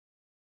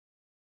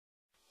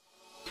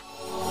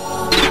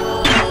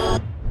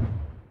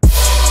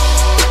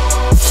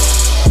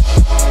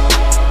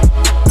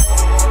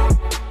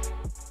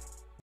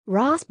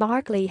Ross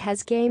Barkley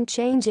has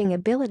game-changing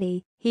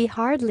ability. He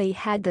hardly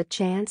had the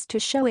chance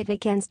to show it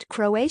against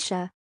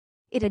Croatia.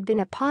 It had been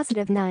a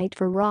positive night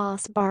for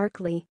Ross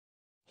Barkley.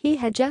 He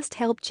had just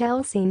helped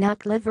Chelsea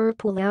knock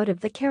Liverpool out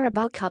of the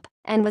Carabao Cup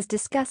and was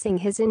discussing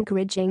his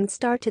encouraging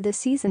start to the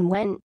season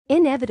when,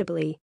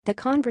 inevitably, the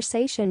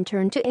conversation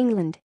turned to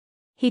England.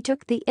 He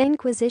took the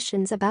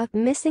inquisitions about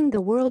missing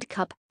the World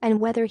Cup and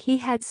whether he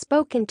had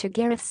spoken to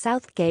Gareth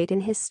Southgate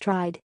in his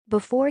stride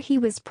before he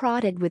was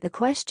prodded with a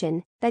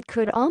question that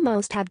could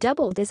almost have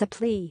doubled as a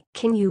plea.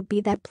 "Can you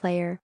be that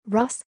player,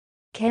 Ross?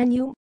 Can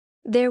you?"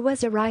 There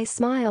was a wry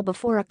smile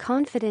before a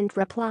confident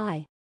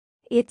reply.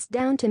 "It's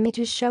down to me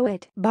to show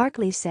it,"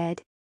 Barkley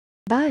said.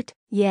 "But,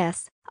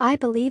 yes, I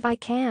believe I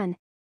can."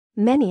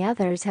 Many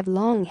others have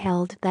long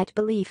held that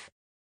belief.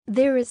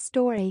 There is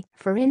story,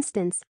 for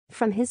instance,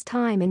 from his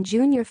time in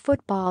junior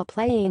football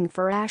playing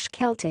for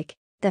Carabao.It,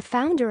 the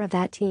founder of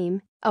that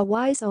team, a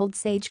wise old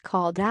sage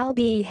called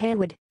Plea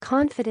Haywood,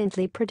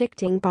 confidently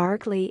predicting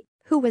Barkley,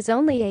 who was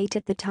only 8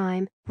 at the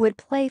time, would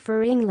play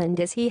for England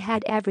as he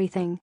had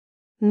everything.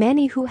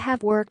 Many who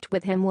have worked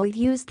with him will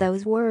use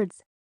those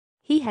words.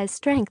 He has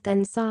strength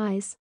and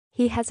size.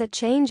 He has a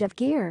change of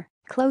gear,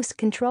 close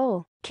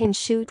control, can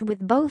shoot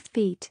with both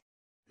feet.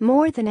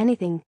 More than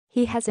anything,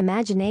 he has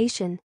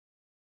imagination.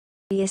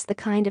 He is the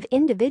kind of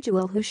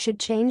individual who should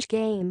change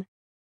game.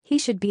 He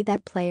should be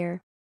that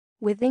player.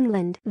 With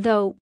England,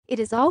 though, it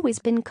has always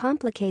been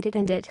complicated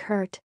and it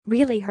hurt,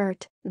 really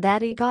hurt,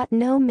 that he got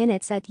no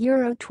minutes at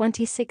Euro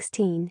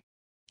 2016.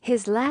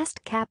 His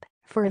last cap,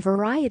 for a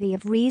variety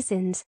of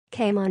reasons,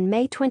 came on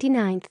May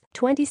 29,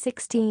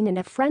 2016 in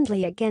a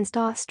friendly against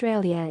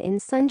Australia in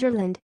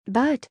Sunderland,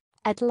 but,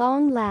 at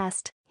long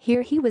last,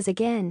 here he was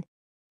again.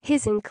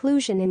 His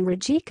inclusion in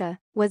Rijeka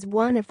was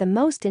one of the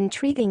most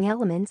intriguing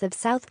elements of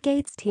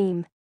Southgate's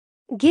team.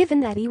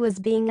 Given that he was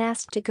being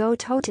asked to go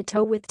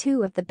toe-to-toe with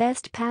two of the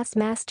best pass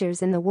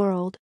masters in the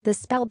world, the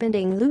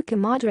spellbinding Luka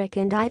Modric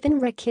and Ivan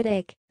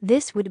Rakitic,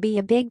 this would be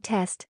a big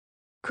test.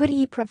 Could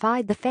he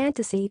provide the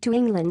fantasy to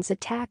England's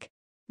attack?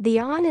 The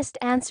honest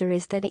answer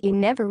is that he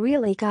never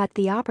really got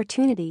the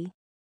opportunity.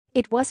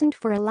 It wasn't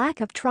for a lack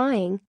of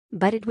trying,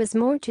 but it was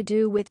more to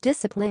do with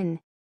discipline.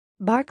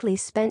 Barkley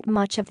spent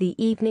much of the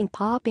evening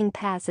popping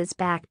passes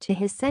back to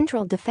his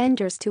central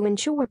defenders to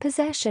ensure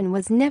possession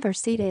was never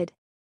ceded.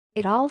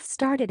 It all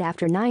started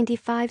after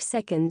 95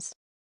 seconds.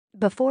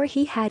 Before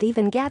he had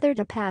even gathered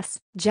a pass,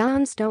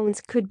 John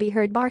Stones could be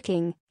heard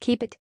barking,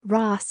 "Keep it,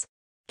 Ross.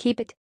 Keep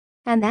it."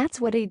 And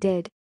that's what he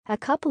did. A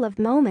couple of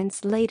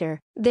moments later,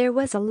 there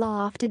was a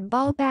lofted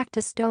ball back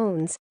to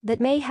Stones that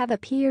may have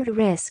appeared a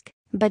risk,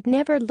 but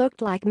never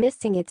looked like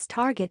missing its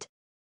target.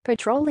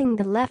 Patrolling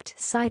the left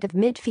side of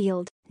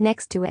midfield,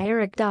 next to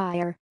Eric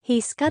Dyer, he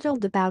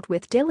scuttled about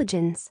with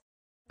diligence.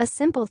 A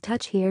simple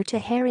touch here to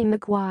Harry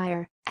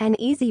Maguire, an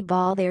easy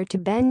ball there to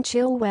Ben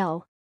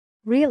Chilwell.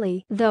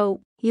 Really,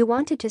 though, you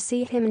wanted to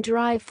see him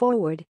drive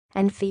forward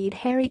and feed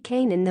Harry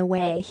Kane in the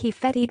way he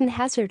fed Eden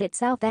Hazard at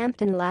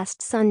Southampton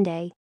last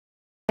Sunday.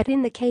 But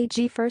in the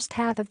cagey first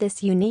half of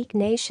this unique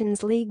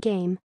Nations League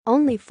game,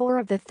 only 4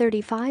 of the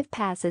 35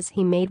 passes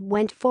he made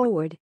went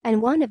forward,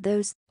 and one of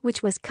those,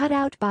 which was cut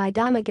out by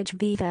Domagic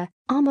Viva,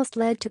 almost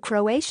led to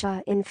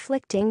Croatia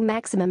inflicting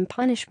maximum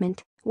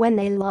punishment when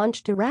they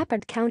launched a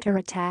rapid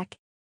counter-attack.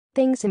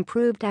 Things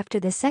improved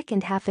after the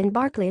second half and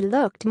Barkley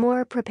looked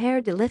more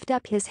prepared to lift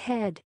up his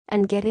head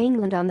and get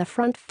England on the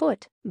front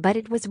foot, but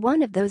it was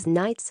one of those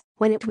nights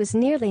when it was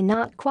nearly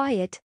not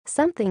quiet,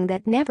 something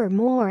that never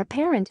more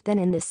apparent than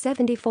in the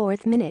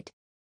 74th minute.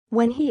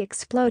 When he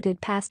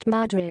exploded past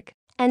Modric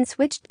and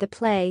switched the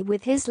play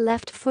with his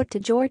left foot to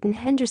Jordan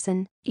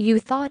Henderson, you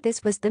thought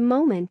this was the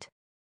moment.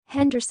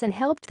 Henderson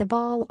helped the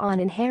ball on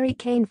and Harry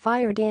Kane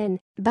fired in,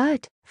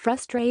 but,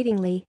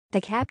 frustratingly,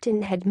 the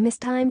captain had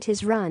mistimed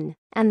his run,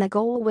 and the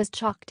goal was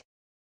chalked.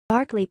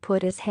 Barkley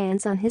put his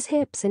hands on his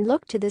hips and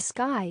looked to the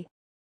sky.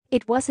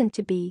 It wasn't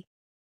to be.